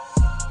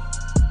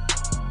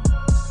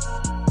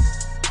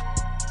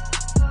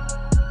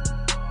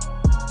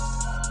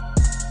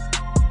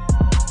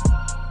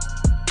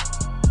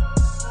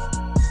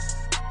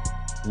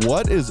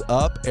What is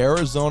up,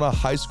 Arizona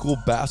high school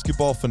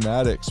basketball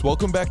fanatics?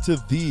 Welcome back to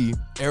the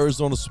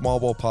Arizona Small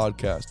Ball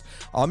Podcast.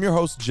 I'm your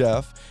host,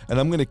 Jeff, and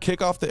I'm going to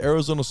kick off the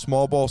Arizona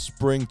Small Ball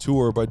Spring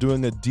Tour by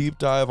doing a deep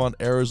dive on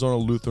Arizona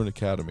Lutheran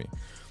Academy.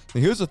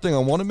 And here's the thing, I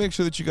want to make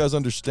sure that you guys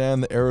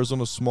understand the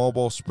Arizona Small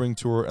Ball Spring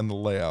Tour and the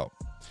layout.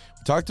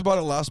 We talked about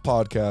it last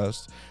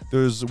podcast.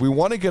 We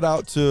want to get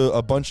out to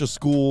a bunch of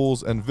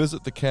schools and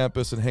visit the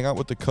campus and hang out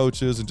with the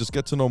coaches and just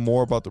get to know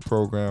more about the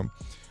program.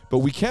 But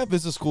we can't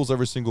visit schools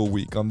every single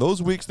week. On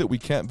those weeks that we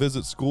can't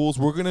visit schools,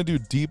 we're going to do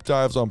deep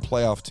dives on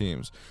playoff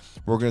teams.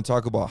 We're going to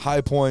talk about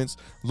high points,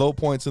 low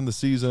points in the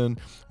season.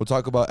 We'll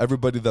talk about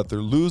everybody that they're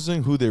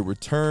losing, who they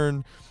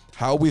return,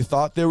 how we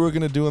thought they were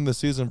going to do in the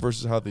season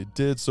versus how they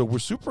did. So we're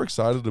super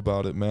excited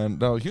about it, man.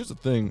 Now, here's the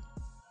thing.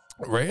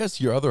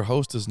 Reyes, your other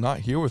host, is not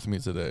here with me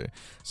today.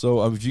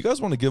 So if you guys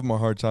want to give him a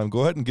hard time,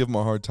 go ahead and give him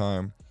a hard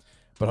time.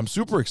 But I'm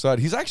super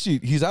excited.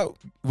 He's out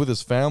with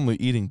his family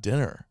eating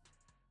dinner.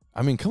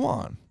 I mean, come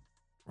on.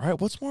 Right?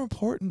 What's more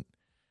important?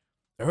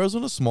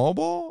 Arizona small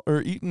ball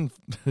or eating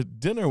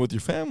dinner with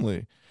your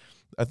family?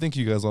 I think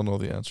you guys all know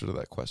the answer to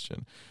that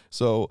question.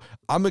 So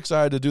I'm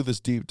excited to do this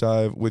deep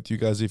dive with you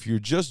guys. If you're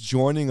just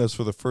joining us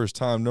for the first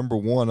time, number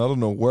one, I don't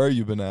know where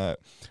you've been at,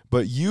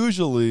 but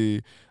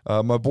usually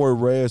my boy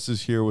Reyes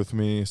is here with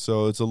me.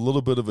 So it's a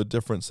little bit of a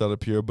different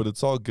setup here, but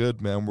it's all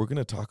good, man. We're going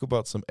to talk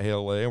about some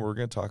ALA and we're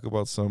going to talk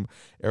about some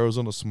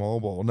Arizona small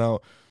ball. Now,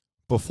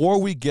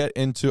 before we get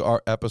into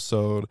our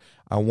episode,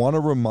 I want to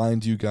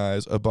remind you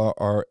guys about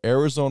our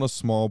Arizona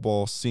Small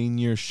Ball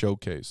Senior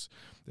Showcase.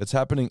 It's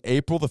happening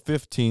April the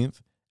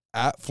 15th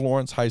at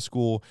Florence High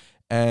School,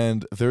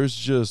 and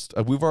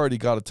we've already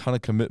got a ton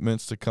of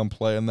commitments to come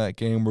play in that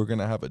game. We're going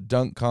to have a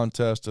dunk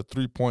contest, a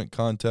three-point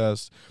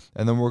contest,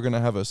 and then we're going to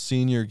have a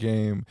senior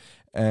game.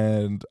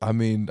 And, I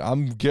mean,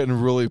 I'm getting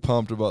really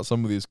pumped about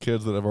some of these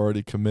kids that have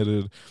already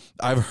committed.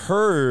 I've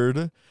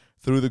heard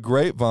through the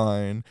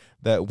grapevine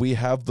that we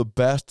have the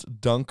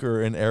best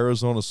dunker in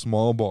Arizona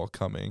small ball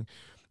coming.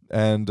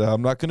 And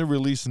I'm not going to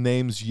release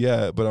names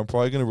yet, but I'm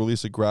probably going to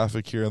release a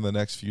graphic here in the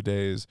next few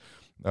days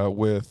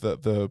with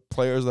the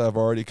players that have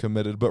already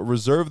committed. But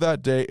reserve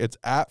that day. It's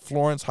at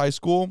Florence High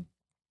School.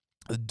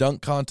 The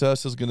dunk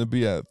contest is going to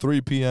be at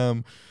 3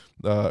 p.m.,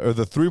 or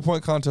the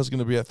three-point contest is going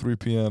to be at 3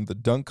 p.m. The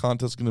dunk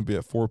contest is going to be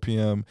at 4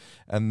 p.m.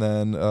 And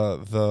then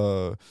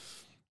the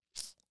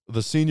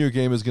senior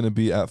game is going to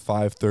be at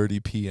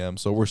 5:30 p.m.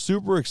 So we're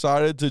super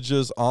excited to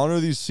just honor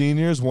these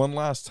seniors one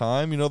last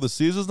time. You know, the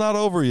season's not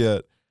over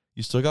yet.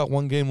 You still got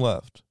one game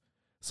left.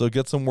 So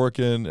get some work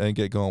in and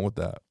get going with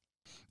that.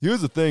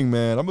 Here's the thing,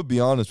 man. I'm going to be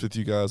honest with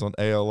you guys on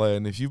ALA.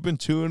 And if you've been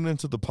tuning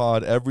into the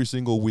pod every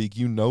single week,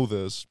 you know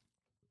this.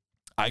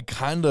 I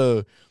kind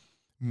of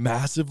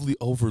massively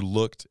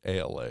overlooked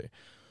ALA.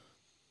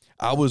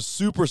 I was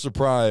super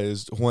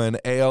surprised when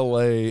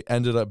ALA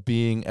ended up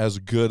being as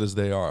good as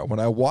they are. When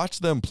I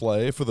watched them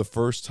play for the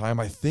first time,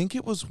 I think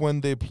it was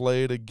when they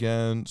played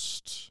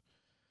against,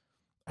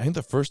 I think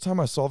the first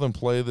time I saw them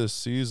play this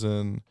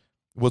season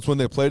was when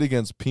they played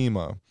against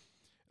Pima.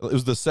 It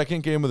was the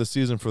second game of the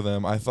season for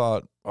them. I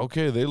thought,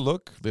 okay, they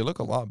look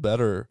a lot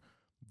better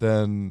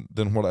than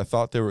what I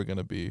thought they were going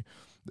to be.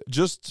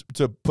 Just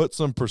to put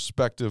some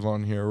perspective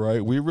on here,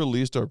 right? We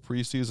released our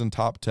preseason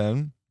top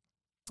 10.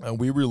 And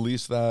we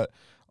released that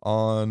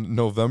on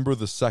November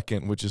the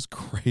 2nd, which is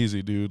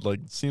crazy, dude.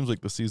 Like, it seems like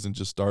the season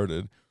just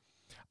started.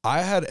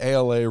 I had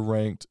ALA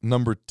ranked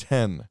number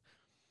 10.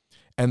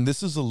 And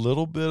this is a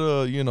little bit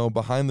of,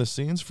 behind the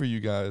scenes for you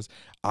guys.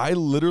 I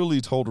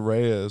literally told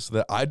Reyes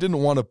that I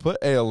didn't want to put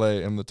ALA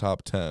in the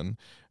top 10,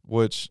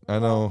 which I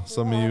know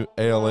some of you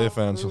ALA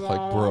fans are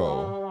like,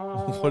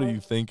 bro, what are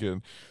you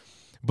thinking?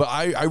 But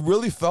I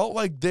really felt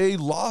like they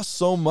lost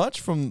so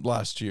much from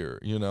last year,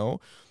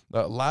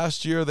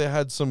 last year they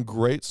had some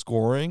great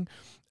scoring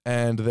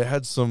and they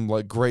had some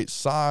great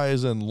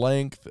size and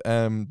length,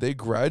 and they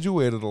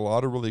graduated a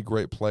lot of really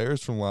great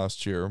players from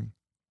last year.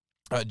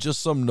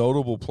 Just some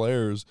notable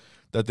players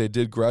that they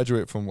did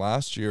graduate from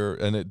last year,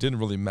 and it didn't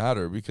really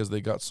matter because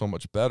they got so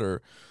much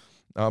better.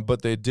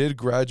 But they did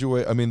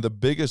graduate. I mean, the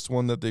biggest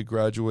one that they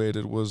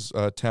graduated was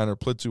Tanner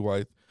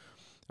Plitzuweit.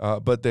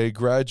 But they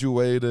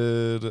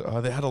graduated.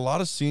 They had a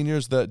lot of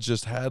seniors that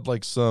just had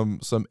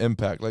some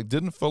impact.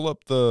 Didn't fill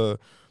up the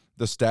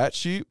stat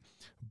sheet,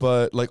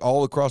 but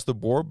all across the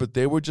board. But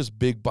they were just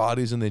big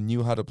bodies and they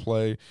knew how to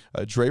play.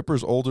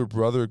 Draper's older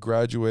brother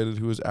graduated,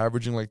 who was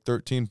averaging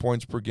 13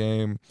 points per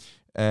game,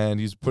 and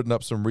he's putting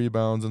up some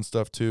rebounds and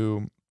stuff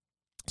too.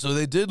 So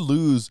they did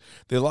lose.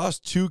 They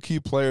lost two key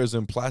players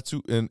in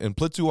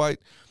Plitzuweit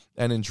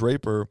and in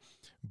Draper,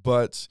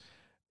 but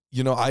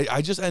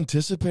I just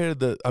anticipated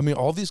that. I mean,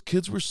 all these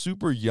kids were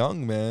super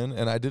young, man,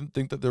 and I didn't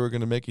think that they were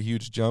going to make a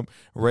huge jump.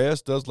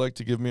 Reyes does like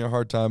to give me a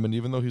hard time, and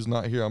even though he's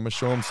not here, I'm going to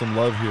show him some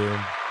love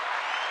here.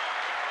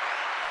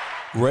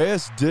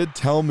 Reyes did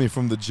tell me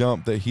from the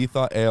jump that he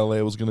thought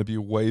ALA was going to be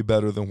way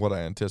better than what I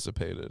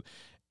anticipated.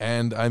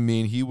 And, I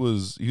mean, he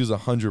was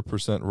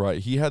 100% right.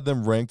 He had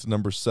them ranked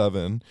number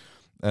 7.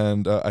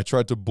 and I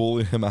tried to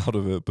bully him out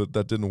of it, but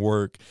that didn't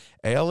work.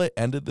 ALA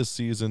ended the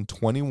season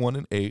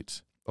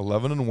 21-8,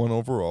 11-1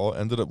 overall,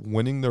 ended up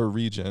winning their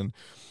region,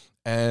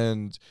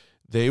 and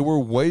they were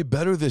way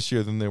better this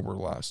year than they were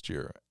last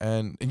year.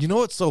 And you know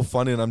what's so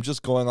funny, and I'm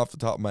just going off the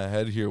top of my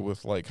head here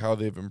with like how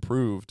they've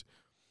improved.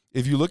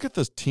 If you look at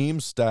the team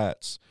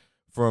stats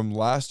from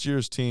last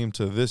year's team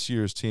to this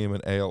year's team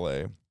in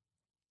ALA,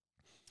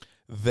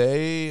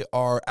 they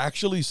are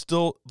actually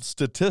still,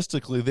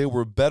 statistically, they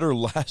were better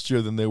last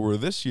year than they were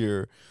this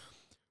year,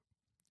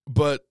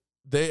 but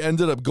they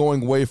ended up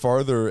going way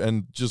farther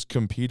and just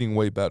competing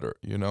way better,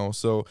 you know?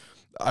 So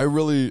I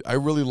really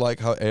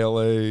like how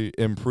ALA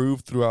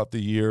improved throughout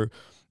the year.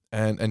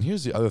 And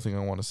here's the other thing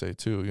I want to say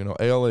too. You know,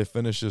 ALA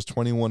finishes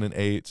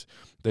 21-8.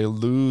 They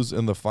lose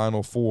in the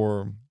Final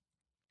Four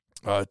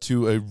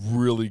to a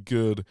really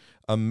good,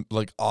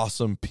 like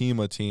awesome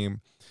Pima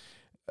team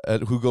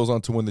who goes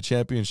on to win the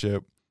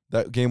championship.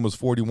 That game was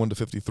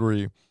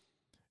 41-53.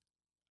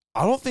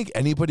 I don't think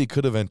anybody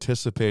could have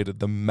anticipated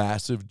the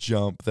massive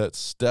jump that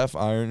Steph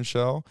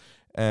Ironshell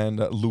and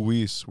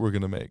Luis were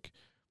going to make.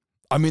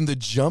 I mean, the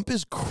jump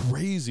is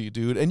crazy,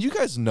 dude. And you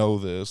guys know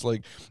this.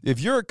 Like,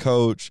 if you're a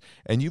coach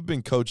and you've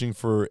been coaching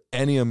for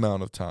any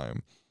amount of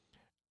time,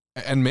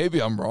 and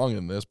maybe I'm wrong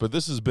in this, but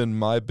this has been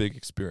my big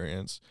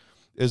experience,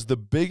 is the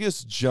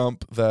biggest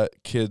jump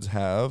that kids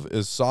have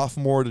is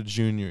sophomore to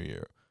junior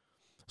year.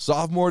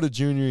 Sophomore to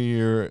junior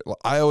year,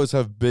 I always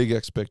have big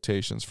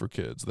expectations for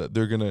kids that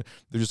they're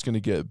just gonna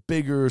get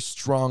bigger,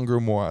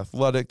 stronger, more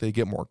athletic. They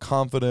get more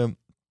confident.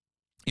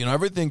 You know,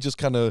 everything just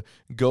kind of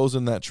goes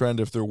in that trend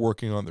if they're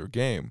working on their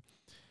game.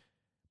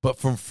 But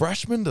from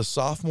freshman to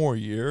sophomore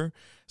year,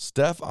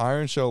 Steph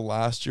Ironshell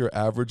last year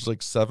averaged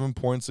like 7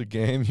 points a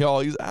game.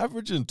 Y'all, he's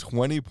averaging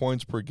 20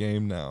 points per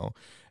game now.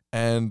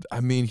 And I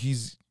mean, he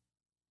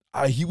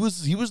was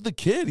the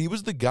kid. He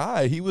was the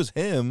guy. He was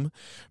him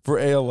for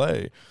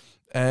ALA.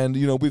 And,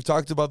 you know, we've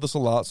talked about this a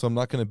lot, so I'm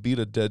not going to beat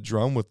a dead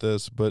drum with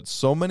this, but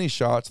so many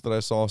shots that I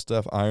saw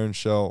Steph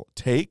Ironshell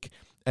take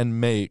and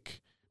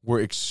make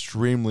were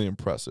extremely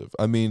impressive.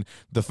 I mean,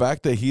 the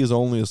fact that he is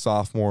only a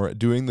sophomore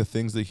doing the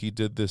things that he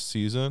did this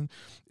season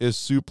is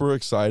super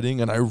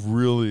exciting, and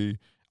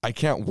I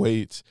can't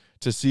wait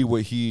to see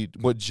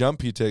what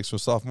jump he takes from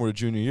sophomore to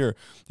junior year.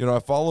 You know, I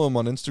follow him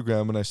on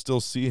Instagram and I still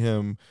see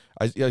him.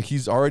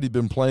 He's already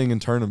been playing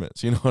in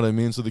tournaments. You know what I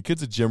mean? So the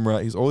kid's a gym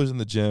rat. He's always in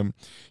the gym.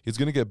 He's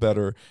going to get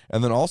better.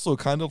 And then also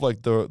kind of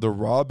like the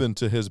Robin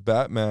to his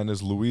Batman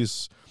is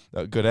Luis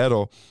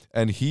Guerrero.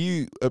 And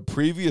he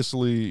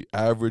previously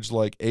averaged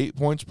like 8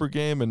 points per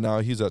game, and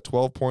now he's at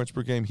 12 points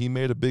per game. He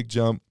made a big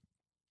jump.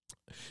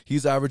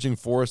 He's averaging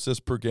 4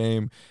 assists per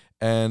game.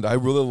 And I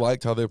really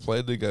liked how they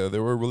played together. They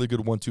were a really good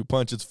 1-2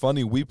 punch. It's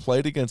funny, we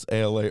played against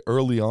ALA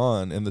early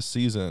on in the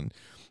season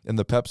in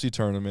the Pepsi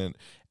tournament,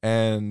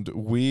 and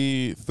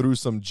we threw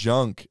some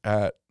junk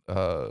at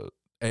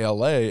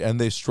ALA, and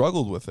they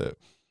struggled with it.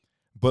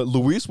 But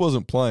Luis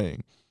wasn't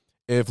playing.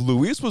 If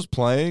Luis was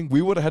playing,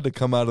 we would have had to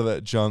come out of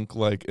that junk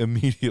like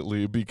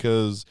immediately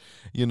because,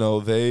 you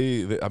know,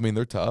 I mean,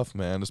 they're tough,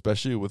 man,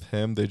 especially with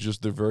him.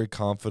 They're very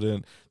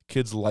confident.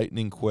 Kid's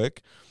lightning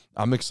quick.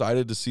 I'm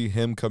excited to see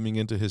him coming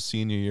into his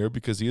senior year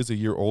because he is a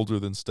year older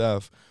than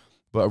Steph.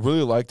 But I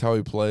really liked how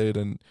he played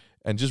and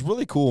just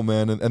really cool,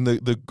 man. And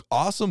the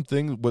awesome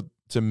thing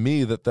to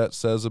me that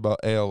says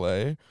about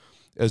ALA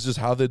is just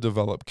how they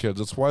develop kids.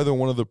 That's why they're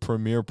one of the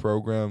premier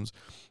programs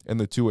in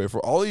the 2A.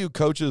 For all of you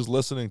coaches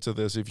listening to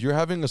this, if you're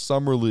having a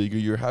summer league or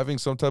you're having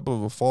some type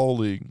of a fall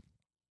league,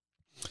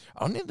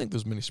 I don't even think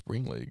there's many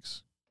spring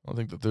leagues. I don't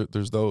think that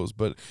there's those.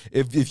 But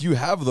if you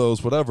have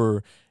those,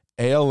 whatever,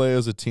 ALA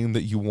is a team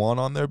that you want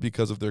on there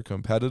because of their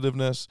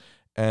competitiveness.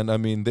 And, I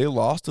mean, they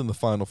lost in the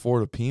Final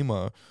Four to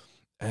Pima.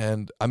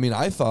 And, I mean,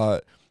 I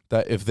thought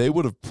that if they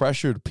would have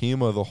pressured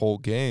Pima the whole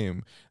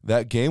game,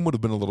 that game would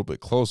have been a little bit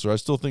closer. I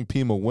still think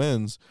Pima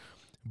wins,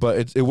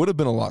 but it would have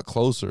been a lot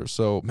closer.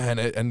 So, man,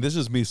 and this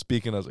is me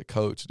speaking as a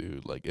coach,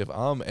 dude. Like, if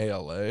I'm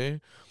ALA,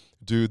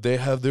 dude,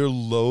 they're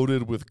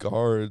loaded with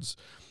guards.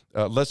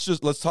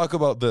 Let's talk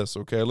about this,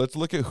 okay? Let's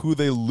look at who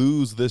they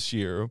lose this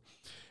year,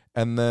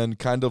 and then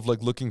kind of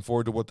like looking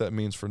forward to what that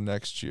means for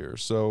next year.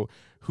 So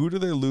who do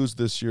they lose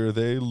this year?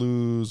 They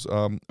lose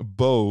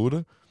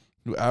Bode,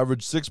 who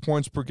averaged 6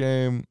 points per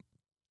game,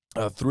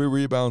 3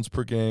 rebounds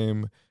per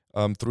game,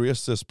 3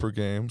 assists per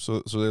game.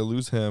 So they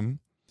lose him.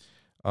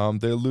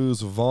 They lose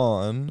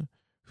Vaughn,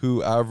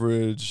 who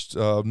averaged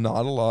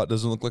not a lot,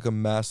 doesn't look like a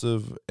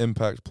massive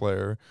impact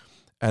player.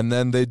 And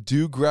then they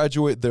do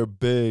graduate their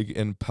big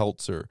in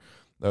Peltzer,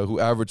 who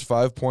averaged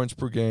 5 points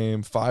per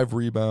game, 5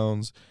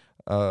 rebounds.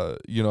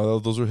 You know,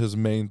 those are his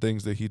main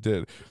things that he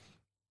did.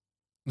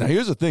 Now,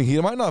 here's the thing.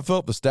 He might not fill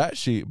up the stat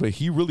sheet, but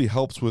he really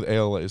helps with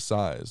ALA's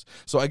size.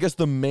 So I guess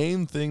the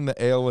main thing that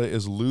ALA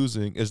is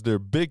losing is their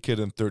big kid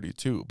in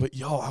 32. But,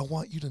 yo, I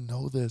want you to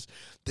know this.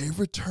 They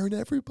return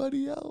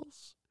everybody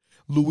else.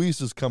 Luis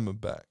is coming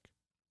back,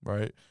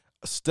 right?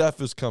 Steph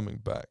is coming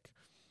back.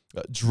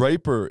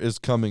 Draper is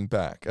coming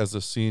back as a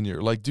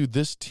senior. Like, dude,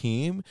 this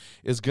team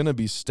is going to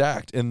be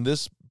stacked. And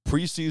this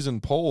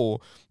preseason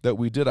poll that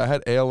we did, I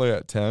had ALA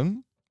at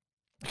 10.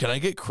 Can I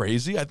get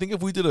crazy? I think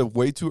if we did a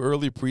way too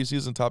early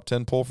preseason top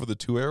 10 poll for the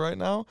 2A right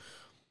now,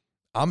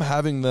 I'm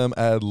having them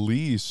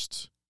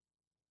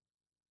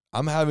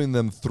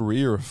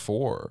 3 or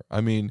 4.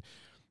 I mean,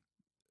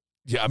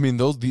 yeah, I mean,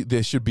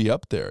 they should be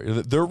up there.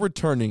 They're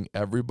returning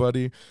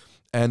everybody.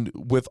 And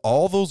with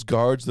all those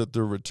guards that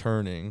they're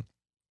returning,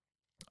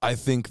 I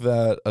think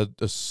that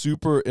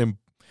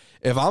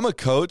if I'm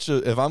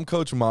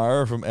Coach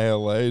Meyer from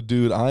ALA,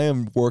 dude, I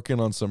am working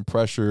on some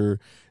pressure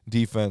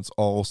defense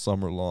all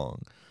summer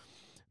long,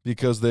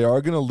 because they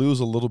are going to lose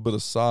a little bit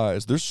of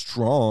size. They're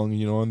strong,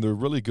 and they're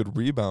really good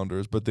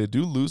rebounders, but they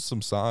do lose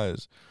some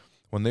size.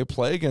 When they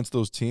play against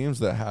those teams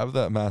that have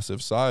that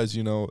massive size,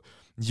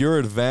 your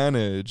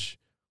advantage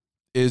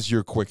is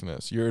your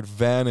quickness. Your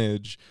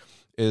advantage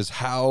is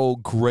how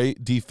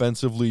great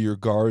defensively your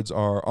guards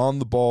are on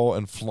the ball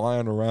and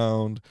flying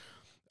around.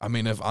 I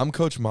mean, if I'm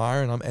Coach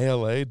Meyer and I'm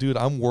ALA, dude,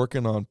 I'm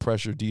working on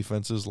pressure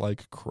defenses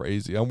like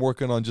crazy. I'm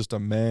working on just a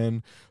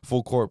man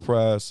full court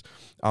press.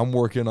 I'm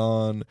working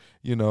on,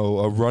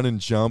 a run and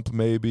jump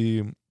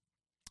maybe,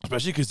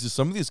 especially because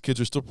some of these kids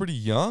are still pretty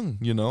young,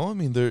 I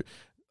mean,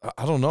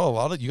 I don't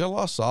know, you got a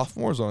lot of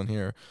sophomores on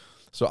here.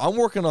 So I'm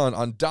working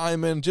on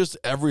diamond, just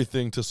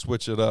everything to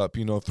switch it up.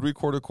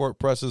 3/4 court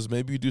presses.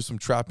 Maybe you do some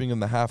trapping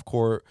in the half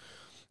court.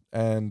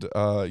 And,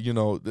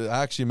 it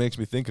actually makes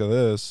me think of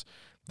this.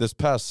 This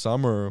past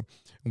summer,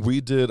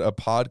 we did a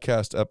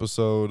podcast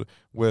episode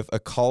with a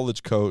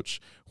college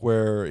coach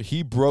where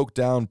he broke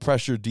down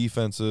pressure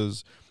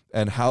defenses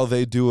and how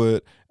they do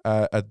it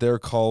at their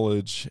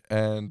college,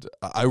 and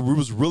it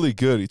was really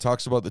good. He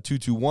talks about the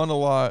 2-2-1 a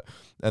lot,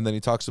 and then he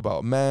talks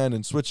about man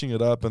and switching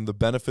it up and the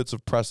benefits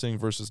of pressing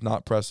versus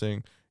not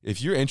pressing. If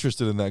you're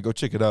interested in that, go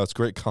check it out. It's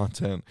great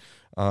content.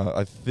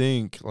 I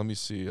think, let me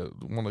see, I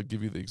want to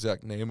give you the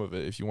exact name of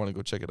it if you want to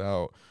go check it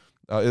out.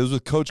 It was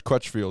with Coach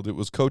Crutchfield. It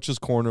was Coach's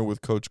Corner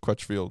with Coach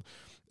Crutchfield,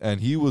 and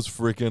he was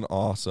freaking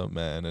awesome,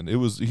 man. And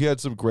he had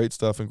some great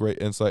stuff and great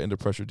insight into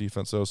pressure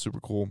defense. So it was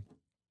super cool.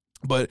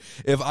 But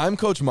if I'm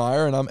Coach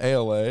Meyer and I'm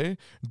ALA,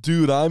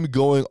 dude, I'm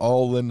going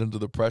all into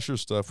the pressure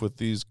stuff with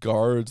these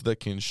guards that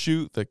can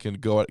shoot, that can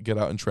get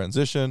out in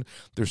transition.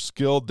 They're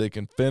skilled. They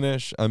can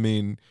finish. I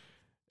mean,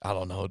 I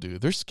don't know, dude.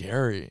 They're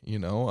scary,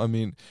 I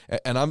mean,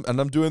 and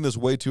I'm doing this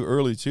way too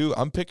early too.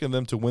 I'm picking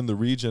them to win the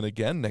region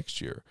again next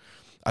year.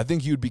 I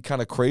think you'd be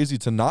kind of crazy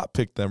to not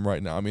pick them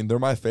right now. I mean, they're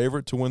my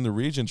favorite to win the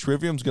region.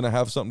 Trivium's going to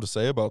have something to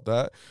say about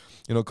that.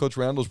 Coach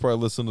Randall's probably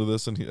listening to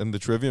this, and the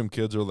Trivium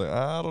kids are like,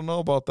 I don't know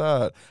about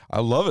that. I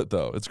love it,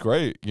 though. It's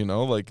great.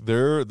 Like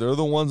they're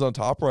the ones on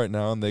top right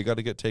now, and they got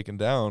to get taken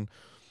down.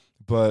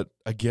 But,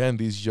 again,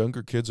 these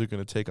younger kids are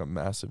going to take a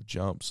massive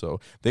jump. So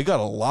they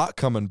got a lot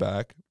coming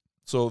back.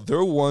 So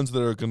they're ones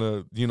that are going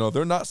to,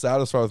 they're not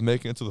satisfied with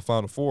making it to the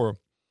Final Four.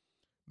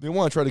 They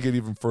want to try to get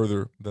even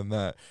further than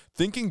that.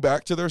 Thinking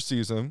back to their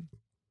season,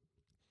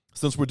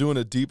 since we're doing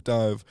a deep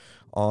dive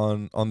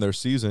on their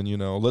season,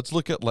 let's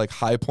look at like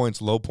high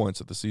points, low points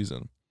of the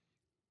season.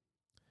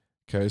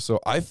 Okay, so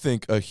I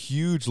think a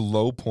huge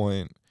low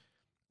point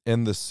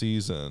in the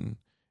season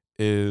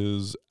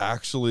is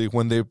actually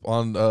when it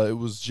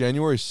was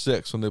January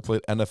 6th when they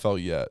played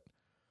NFL Yet.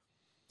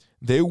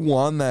 They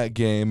won that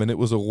game, and it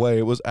was away.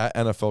 It was at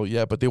NFL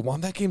Yet, but they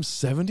won that game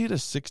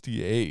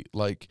 70-68.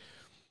 Like,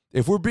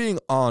 if we're being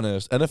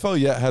honest, NFL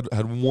Yet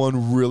had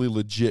one really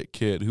legit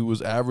kid who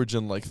was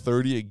averaging like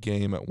 30 a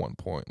game at one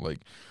point.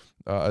 Like,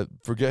 I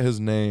forget his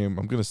name.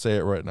 I'm going to say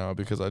it right now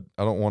because I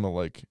don't want to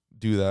like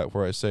do that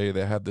where I say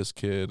they had this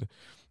kid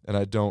and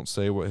I don't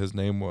say what his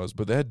name was.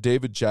 But they had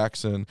David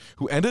Jackson,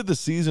 who ended the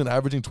season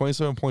averaging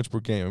 27 points per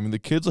game. I mean, the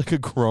kid's like a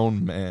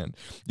grown man.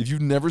 If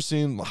you've never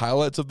seen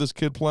highlights of this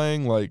kid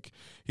playing, like,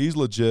 he's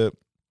legit.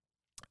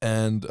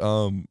 And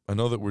I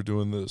know that we're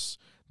doing this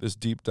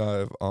deep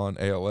dive on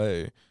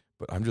ALA,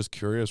 but I'm just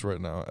curious right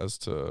now as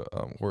to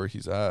where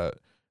he's at,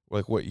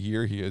 like what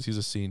year he is. He's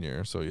a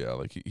senior, so yeah,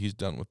 like he's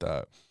done with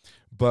that.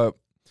 But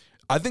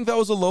I think that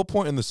was a low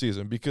point in the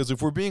season because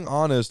if we're being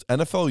honest,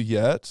 NFL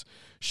Yet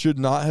should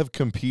not have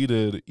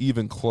competed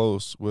even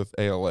close with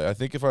ALA. I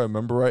think if I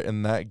remember right,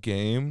 in that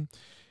game,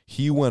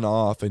 he went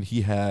off and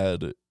I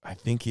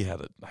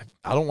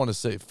don't want to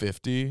say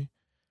 50.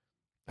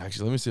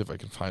 Actually, let me see if I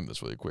can find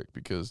this really quick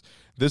because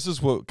this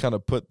is what kind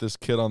of put this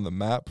kid on the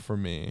map for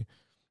me.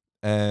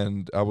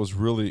 And I was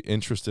really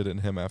interested in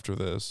him after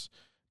this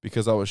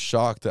because I was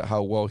shocked at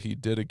how well he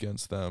did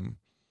against them.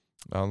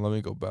 Let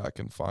me go back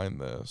and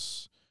find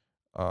this.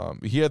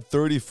 He had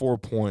 34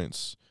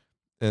 points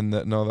in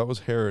that. No, that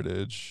was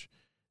Heritage.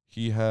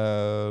 He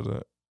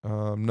had,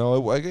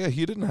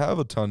 he didn't have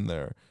a ton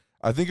there.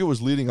 I think it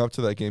was leading up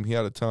to that game. He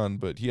had a ton,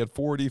 but he had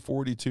 40,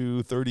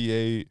 42,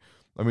 38.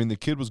 I mean, the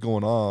kid was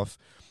going off.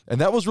 And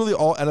that was really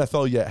all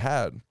NFL Yet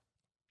had.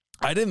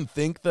 I didn't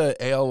think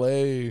that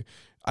ALA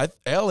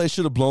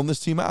should have blown this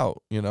team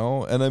out,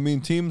 And I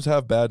mean, teams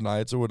have bad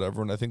nights or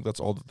whatever, and I think that's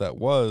all that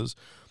was.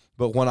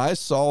 But when I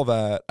saw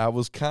that, I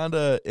was kind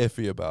of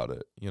iffy about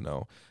it,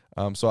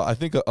 So I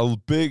think a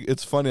big,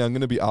 it's funny, I'm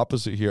going to be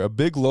opposite here. A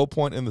big low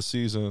point in the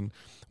season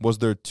was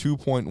their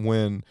 2-point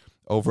win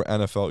over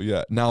NFL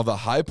Yet. Now, the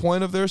high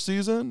point of their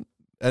season,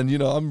 and,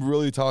 I'm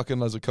really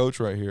talking as a coach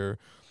right here,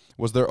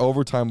 was their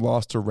overtime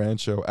loss to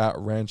Rancho at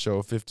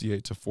Rancho,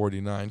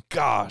 58-49.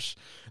 Gosh,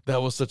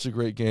 that was such a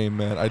great game,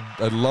 man.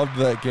 I loved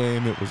that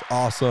game. It was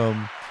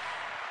awesome.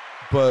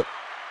 But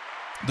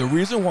the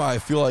reason why I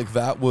feel like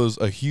that was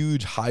a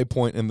huge high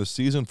point in the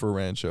season for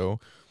Rancho,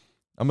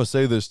 I'm going to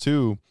say this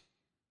too,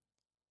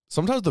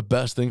 sometimes the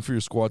best thing for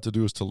your squad to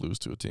do is to lose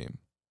to a team.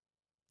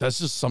 That's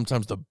just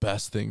sometimes the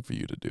best thing for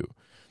you to do.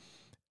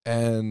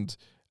 And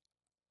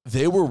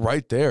they were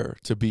right there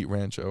to beat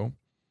Rancho.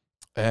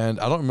 And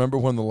I don't remember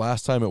when the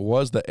last time it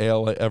was that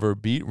ALA ever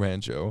beat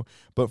Rancho,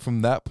 but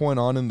from that point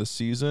on in the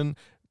season,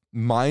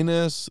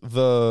 minus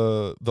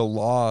the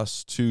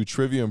loss to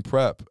Trivium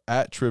Prep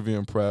at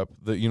Trivium Prep,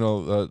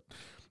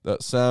 that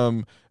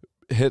Sam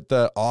hit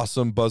that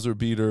awesome buzzer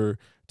beater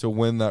to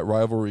win that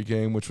rivalry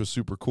game, which was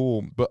super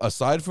cool. But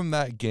aside from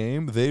that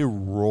game, they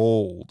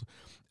rolled.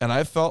 And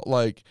I felt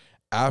like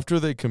after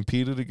they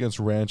competed against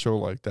Rancho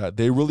like that,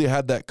 they really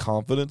had that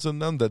confidence in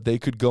them that they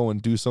could go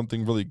and do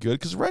something really good,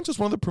 because Rancho's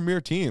one of the premier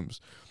teams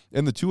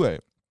in the 2A.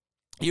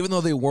 Even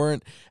though they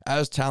weren't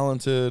as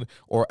talented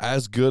or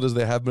as good as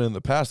they have been in the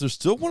past, they're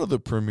still one of the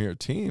premier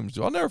teams.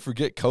 I'll never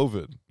forget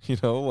COVID.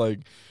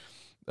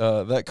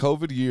 That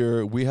COVID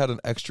year, we had an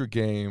extra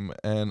game,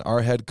 and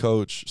our head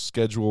coach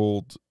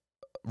scheduled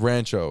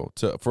Rancho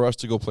for us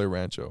to go play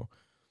Rancho.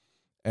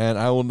 And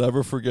I will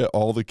never forget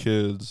all the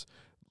kids.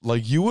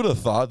 Like, you would have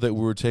thought that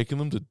we were taking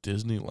them to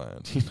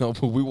Disneyland,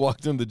 but we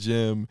walked in the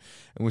gym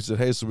and we said,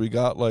 hey, so we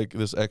got like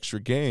this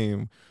extra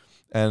game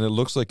and it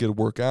looks like it'd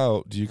work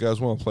out. Do you guys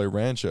want to play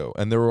Rancho?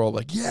 And they were all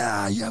like,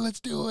 yeah, let's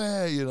do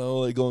it,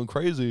 like going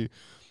crazy.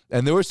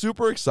 And they were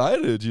super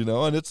excited,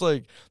 and it's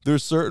like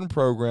there's certain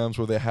programs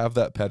where they have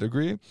that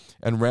pedigree,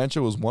 and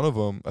Rancho was one of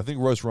them. I think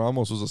Royce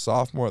Ramos was a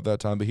sophomore at that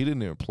time, but he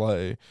didn't even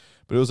play.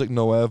 But it was like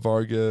Noé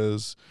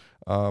Vargas,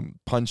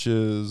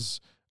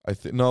 Punches.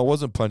 No, it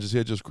wasn't Punches. He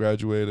had just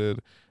graduated.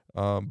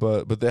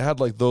 But they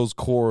had like those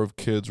core of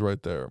kids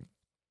right there.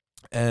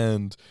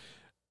 And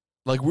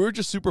like we were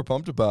just super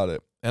pumped about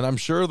it. And I'm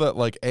sure that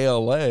like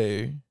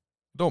ALA,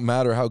 don't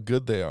matter how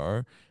good they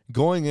are,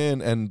 going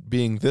in and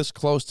being this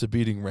close to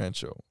beating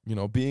Rancho,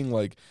 being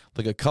like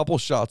a couple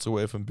shots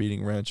away from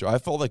beating Rancho, I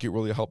felt like it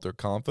really helped their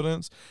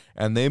confidence.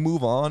 And they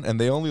move on, and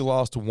they only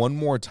lost one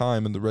more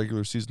time in the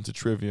regular season to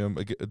Trivium,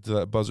 to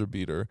that buzzer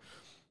beater.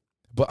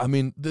 But, I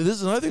mean, this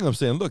is another thing I'm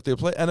saying. Look, they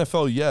play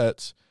NFL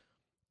Yet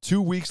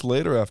 2 weeks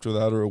later after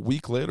that, or a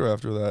week later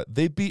after that.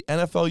 They beat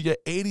NFL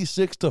Yet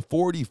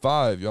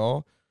 86-45,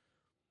 y'all.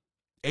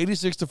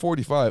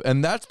 86-45.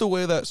 And that's the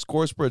way that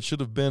score spread should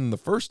have been the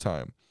first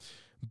time.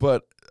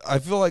 But I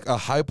feel like a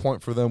high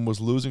point for them was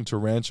losing to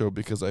Rancho,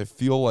 because I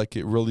feel like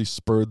it really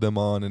spurred them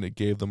on and it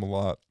gave them a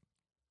lot.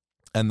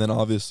 And then,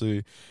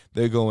 obviously,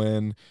 they go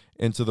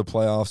into the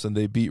playoffs and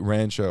they beat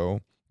Rancho.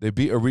 They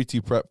beat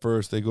Ariti Prep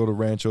first. They go to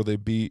Rancho. They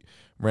beat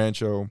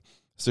Rancho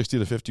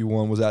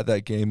 60-51. Was at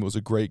that game. It was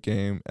a great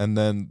game. And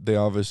then they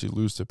obviously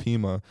lose to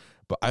Pima.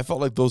 But I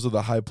felt like those are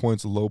the high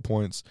points and low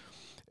points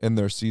in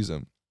their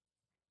season.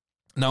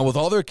 Now, with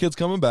all their kids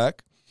coming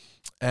back,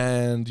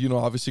 and,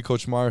 obviously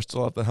Coach Meyer's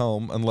still at the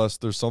helm, unless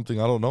there's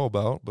something I don't know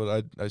about,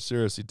 but I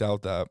seriously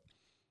doubt that.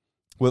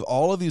 With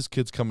all of these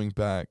kids coming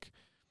back,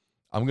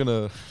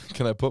 can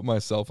I put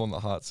myself on the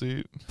hot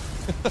seat?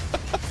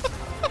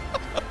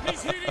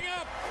 He's heating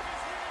up.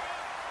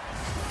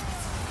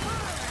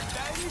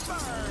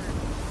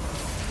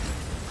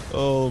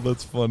 Oh,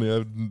 that's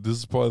funny. This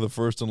is probably the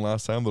first and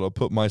last time that I'll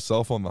put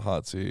myself on the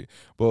hot seat.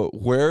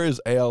 But where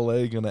is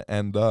ALA going to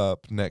end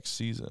up next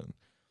season?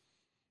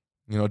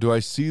 Do I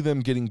see them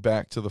getting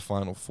back to the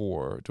Final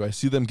Four? Do I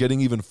see them getting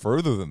even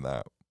further than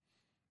that?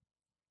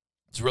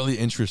 It's really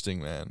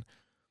interesting, man.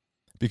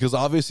 Because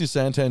obviously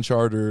Santan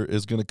Charter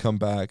is going to come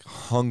back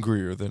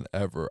hungrier than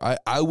ever.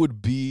 I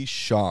would be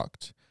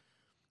shocked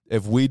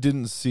if we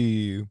didn't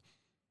see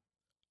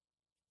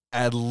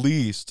at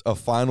least a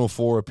Final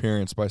Four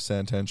appearance by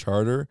Santan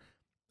Charter.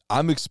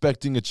 I'm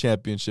expecting a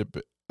championship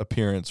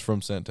appearance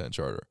from Santan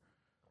Charter.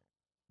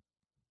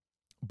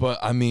 But,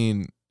 I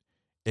mean,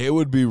 it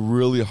would be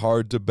really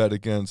hard to bet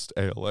against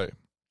ALA.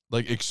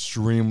 Like,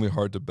 extremely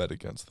hard to bet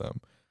against them.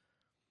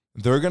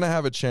 They're going to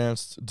have a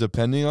chance,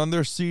 depending on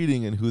their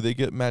seeding and who they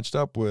get matched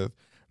up with,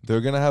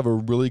 they're going to have a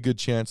really good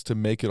chance to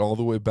make it all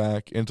the way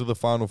back into the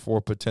Final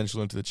Four,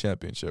 potentially into the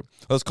championship.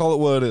 Let's call it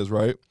what it is,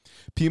 right?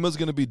 Pima's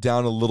going to be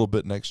down a little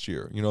bit next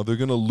year. They're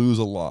going to lose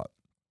a lot.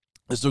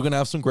 They're still going to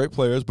have some great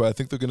players, but I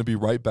think they're going to be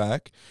right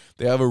back.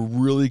 They have a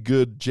really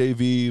good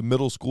JV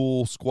middle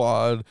school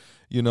squad,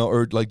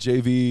 or like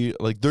JV.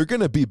 Like, they're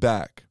going to be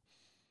back.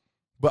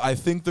 But I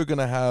think they're going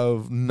to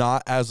have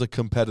not as a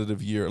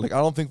competitive year. Like, I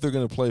don't think they're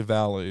going to play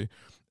Valley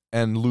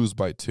and lose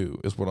by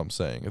 2 is what I'm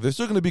saying. If they're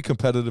still going to be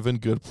competitive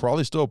and good,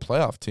 probably still a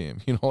playoff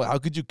team. How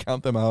could you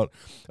count them out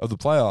of the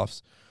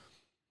playoffs?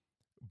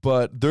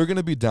 But they're going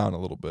to be down a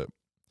little bit.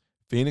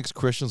 Phoenix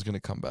Christian's going to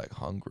come back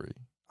hungry.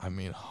 I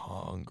mean,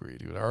 hungry,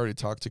 dude. I already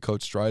talked to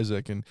Coach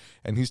Stryzek,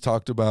 and he's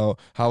talked about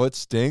how it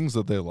stings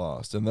that they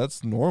lost, and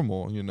that's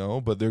normal, you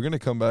know, but they're going to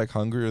come back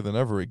hungrier than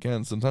ever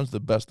again. Sometimes the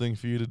best thing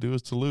for you to do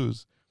is to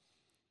lose.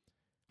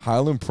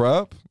 Highland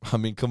Prep, I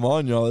mean, come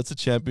on, y'all. It's a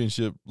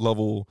championship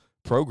level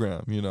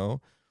program, you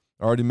know.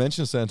 I already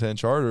mentioned Santan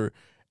Charter.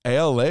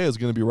 ALA is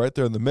going to be right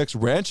there in the mix.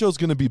 Rancho's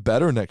going to be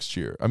better next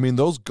year. I mean,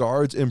 those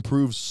guards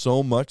improve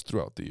so much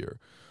throughout the year.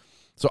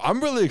 So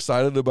I'm really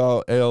excited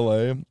about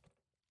ALA.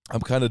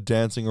 I'm kind of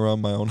dancing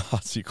around my own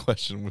hot seat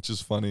question, which is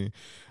funny.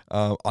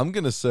 I'm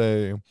going to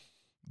say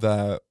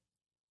that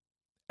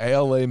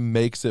ALA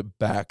makes it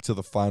back to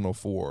the Final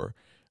Four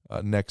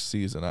next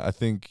season. I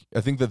think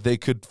that they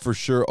could for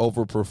sure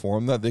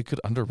overperform that. They could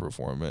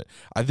underperform it.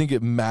 I think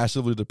it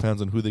massively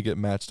depends on who they get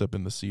matched up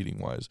in the seeding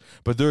wise.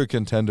 But they're a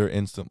contender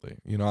instantly.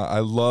 You know, I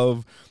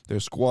love their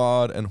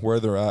squad and where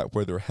they're at,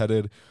 where they're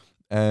headed.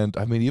 And,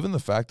 I mean, even the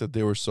fact that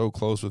they were so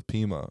close with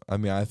Pima, I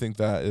mean, I think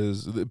that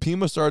is –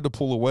 Pima started to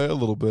pull away a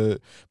little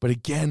bit. But,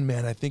 again,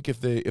 man, I think if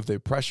they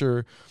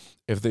pressure,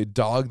 if they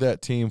dog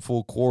that team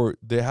full court,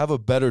 they have a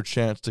better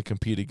chance to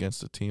compete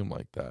against a team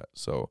like that.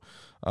 So,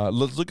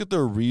 let's look at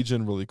their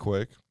region really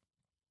quick,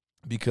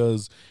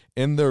 because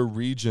in their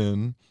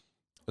region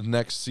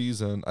next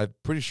season, I'm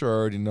pretty sure I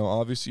already know.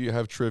 Obviously, you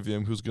have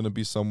Trivium, who's going to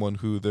be someone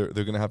who they're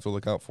going to have to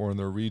look out for in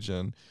their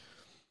region.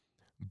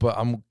 But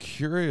I'm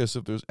curious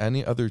if there's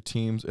any other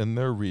teams in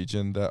their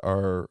region that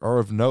are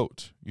of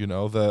note, you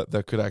know,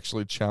 that could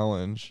actually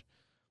challenge,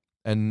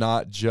 and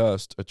not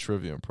just a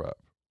Trivium Prep,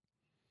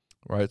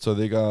 right? So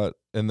they got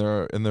in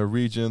their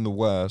region, the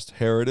West,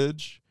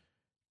 Heritage,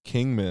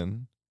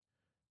 Kingman,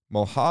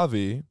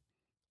 Mojave,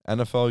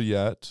 NFL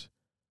Yet,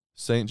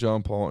 St.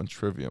 John Paul, and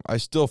Trivium. I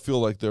still feel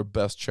like their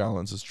best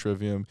challenge is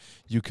Trivium.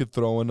 You could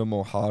throw in a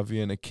Mojave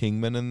and a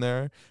Kingman in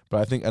there,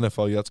 but I think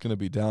NFL Yet's going to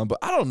be down. But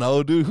I don't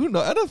know, dude. Who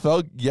knows?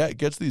 NFL Yet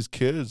gets these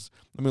kids.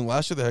 I mean,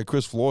 last year they had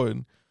Chris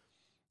Floyd.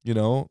 You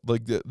know,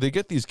 like they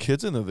get these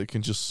kids in there that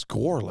can just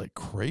score like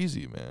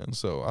crazy, man.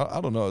 So I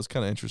don't know. It's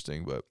kind of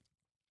interesting. But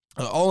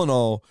all in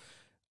all,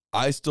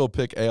 I still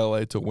pick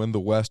ALA to win the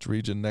West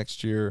region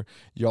next year.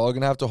 Y'all are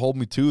going to have to hold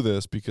me to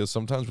this, because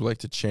sometimes we like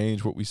to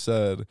change what we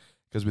said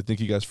because we think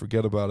you guys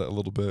forget about it a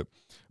little bit.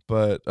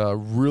 But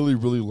really,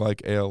 really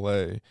like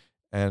ALA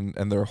and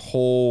their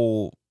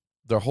whole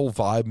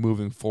vibe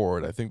moving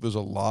forward. I think there's a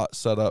lot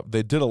set up.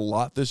 They did a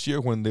lot this year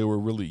when they were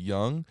really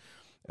young,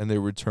 and they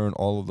returned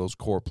all of those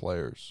core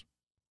players.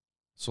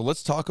 So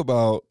let's talk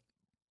about,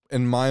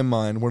 in my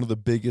mind, one of the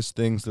biggest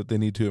things that they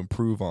need to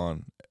improve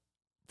on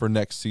for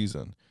next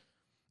season.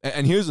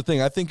 And here's the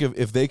thing. I think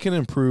if they can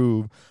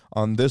improve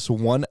on this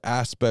one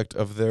aspect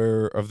of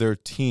their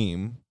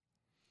team,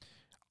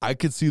 I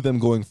could see them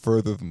going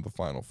further than the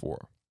Final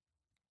Four.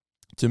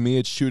 To me,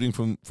 it's shooting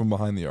from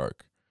behind the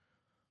arc.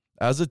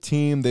 As a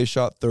team, they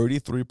shot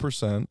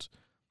 33%,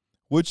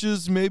 which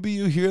is, maybe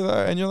you hear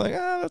that and you're like,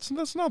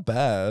 that's not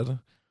bad.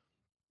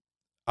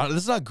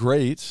 That's not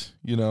great,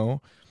 you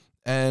know.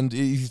 And if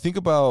you think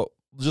about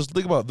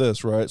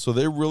this, right? So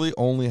they really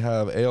only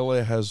have,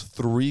 ALA has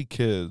 3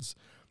 kids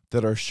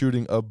that are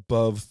shooting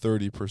above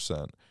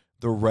 30%.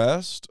 The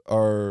rest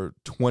are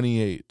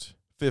 28,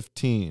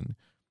 15,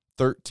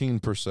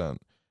 13%,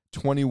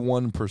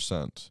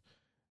 21%,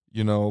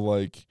 you know,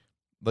 like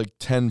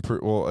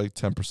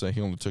 10%.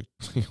 He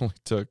only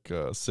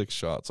took 6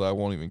 shots, so I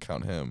won't even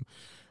count him.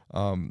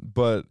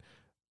 But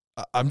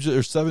I'm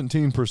just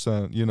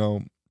 17%, you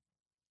know.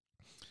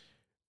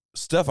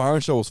 Steph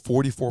Ironshaw was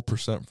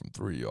 44% from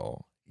 3,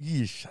 y'all.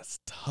 Yeesh, that's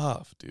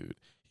tough, dude.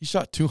 He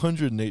shot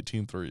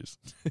 218 threes.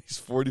 He's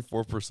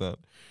 44%.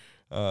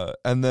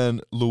 And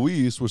then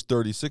Luis was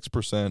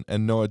 36%,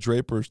 and Noah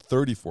Draper's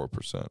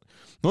 34%.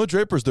 Noah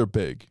Draper's their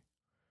big.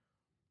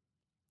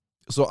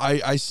 So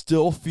I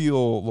still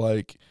feel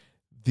like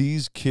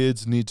these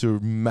kids need to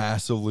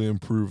massively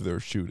improve their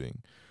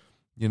shooting.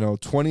 You know,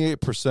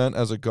 28%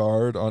 as a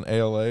guard on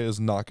ALA is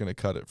not going to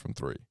cut it from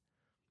 3.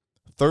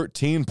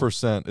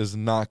 13% is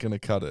not going to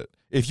cut it.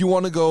 If you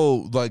want to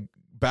go like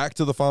back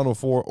to the Final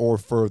Four or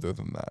further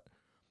than that,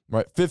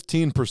 right?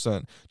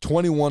 15%,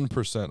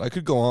 21%. I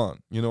could go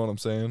on. You know what I'm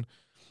saying?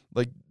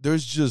 Like, there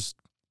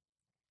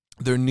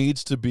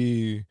needs to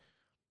be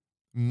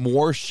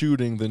more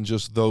shooting than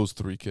just those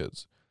 3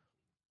 kids.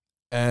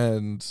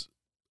 And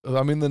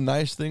I mean, the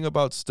nice thing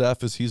about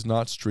Steph is he's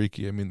not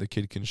streaky. I mean, the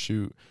kid can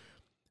shoot.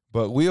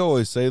 But we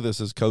always say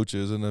this as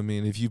coaches, and I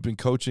mean, if you've been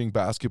coaching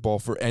basketball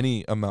for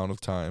any amount of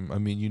time, I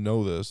mean, you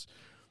know this.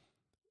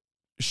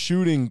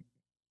 Shooting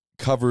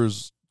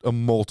covers a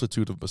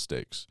multitude of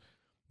mistakes.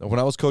 Now, when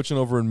I was coaching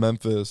over in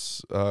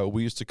Memphis,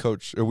 we used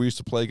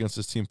to play against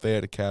this team,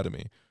 Fayette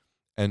Academy.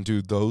 And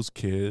dude, those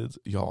kids,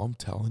 y'all, I'm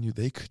telling you,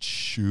 they could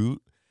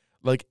shoot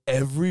like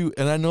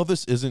and I know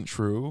this isn't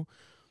true.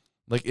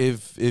 Like,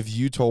 if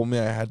you told me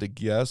I had to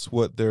guess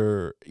what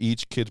their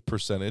each kid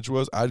percentage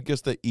was, I'd guess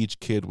that each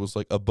kid was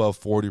like above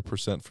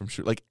 40% from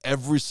shoot. Like,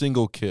 every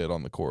single kid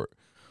on the court.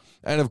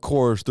 And of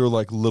course, they're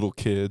like little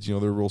kids, you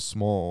know, they're real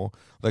small,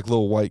 like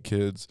little white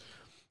kids.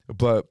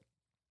 But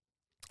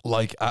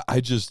like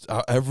I just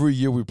every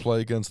year we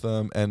play against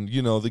them, and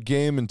you know the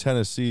game in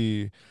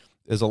Tennessee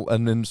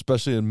and then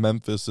especially in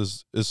Memphis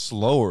is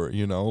slower.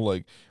 You know,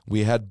 like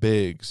we had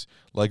bigs,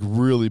 like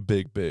really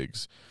big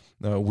bigs.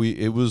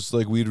 It was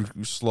like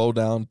we'd slow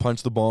down,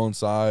 punch the ball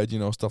inside, you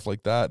know, stuff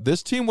like that.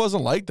 This team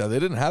wasn't like that. They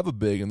didn't have a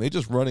big, and they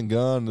just run and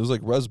gun. It was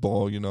like res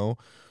ball, you know.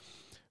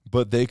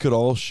 But they could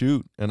all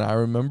shoot, and I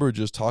remember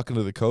just talking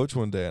to the coach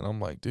one day, and I'm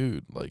like,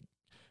 dude, like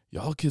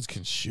y'all kids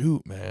can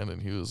shoot, man.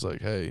 And he was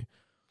like, hey,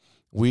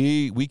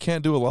 we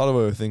can't do a lot of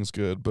other things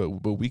good, but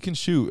we can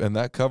shoot, and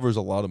that covers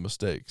a lot of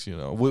mistakes, you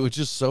know, which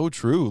is so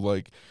true.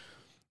 Like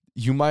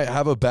you might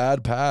have a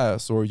bad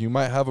pass or you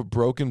might have a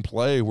broken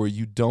play where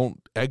you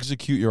don't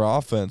execute your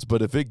offense,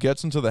 but if it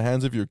gets into the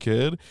hands of your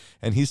kid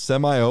and he's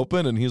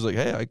semi-open and he's like,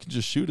 hey, I can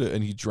just shoot it,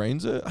 and he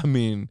drains it, I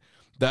mean,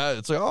 that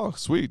it's like, oh,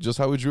 sweet, just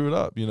how we drew it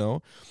up, you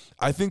know.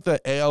 I think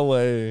that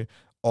ALA,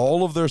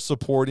 all of their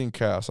supporting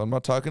cast, I'm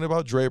not talking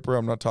about Draper,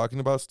 I'm not talking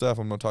about Steph,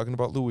 I'm not talking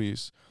about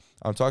Luis,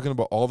 I'm talking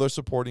about all their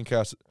supporting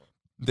cast.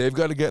 They've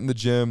got to get in the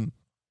gym,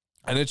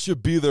 and it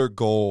should be their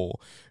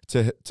goal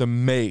to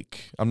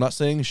make, I'm not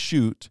saying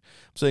shoot,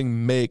 I'm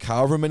saying make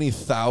however many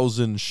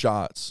 1,000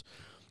 shots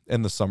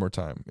in the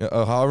summertime,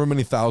 however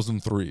many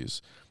 1,000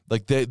 threes.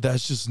 Like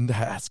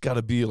that's got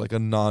to be like a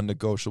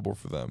non-negotiable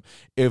for them.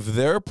 If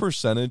their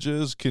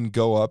percentages can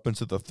go up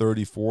into the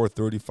 34,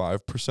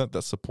 35%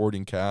 that's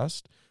supporting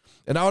cast,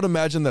 and I would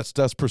imagine that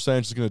Steph's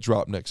percentage is going to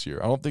drop next year.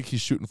 I don't think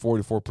he's shooting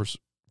 44%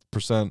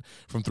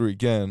 from three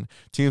again.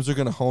 Teams are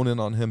going to hone in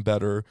on him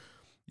better.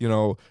 You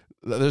know,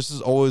 this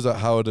is always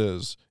how it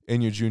is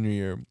in your junior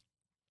year.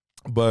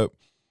 But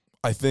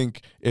I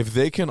think if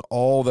they can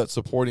all that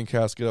supporting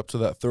cast get up to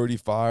that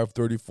 35,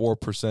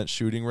 34%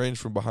 shooting range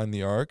from behind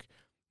the arc,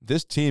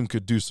 this team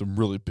could do some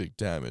really big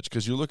damage,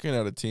 because you're looking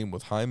at a team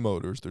with high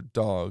motors. They're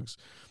dogs.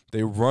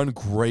 They run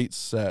great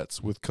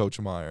sets with Coach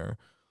Meyer.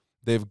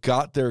 They've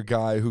got their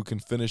guy who can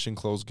finish and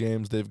close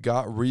games. They've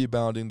got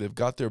rebounding. They've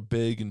got their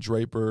big and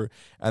Draper.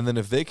 And then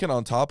if they can,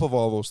 on top of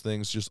all those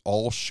things, just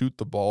all shoot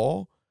the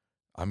ball,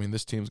 I mean,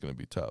 this team's going to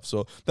be tough.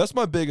 So that's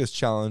my biggest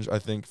challenge, I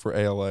think, for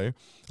ALA.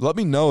 Let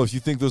me know if you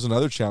think there's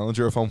another challenge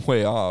or if I'm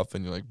way off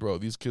and you're like, bro,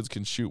 these kids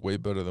can shoot way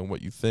better than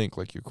what you think.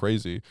 Like, you're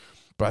crazy.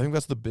 But I think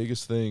that's the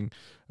biggest thing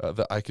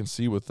that I can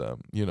see with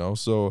them, you know.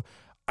 So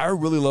I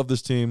really love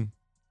this team.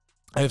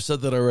 I have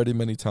said that already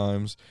many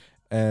times.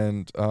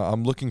 And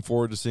I'm looking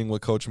forward to seeing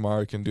what Coach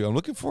Meyer can do. I'm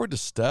looking forward to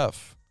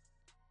Steph.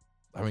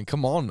 I mean,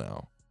 come on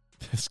now.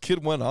 This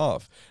kid went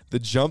off. The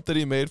jump that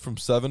he made from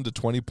 7 to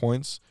 20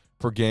 points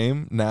per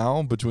game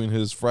now between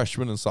his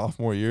freshman and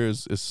sophomore year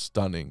is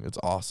stunning. It's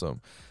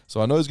awesome. So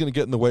I know he's going to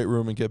get in the weight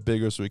room and get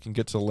bigger so he can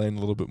get to the lane a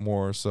little bit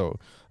more. So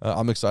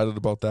I'm excited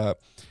about that.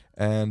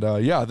 And,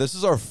 yeah, this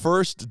is our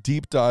first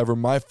deep dive, or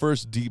my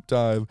first deep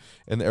dive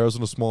in the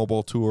Arizona Small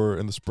Ball Tour,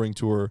 in the spring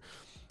tour.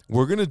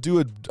 We're going to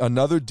do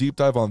another deep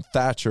dive on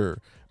Thatcher,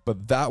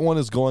 but that one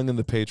is going in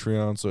the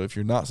Patreon. So if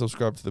you're not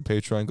subscribed to the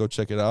Patreon, go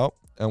check it out,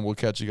 and we'll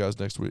catch you guys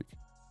next week.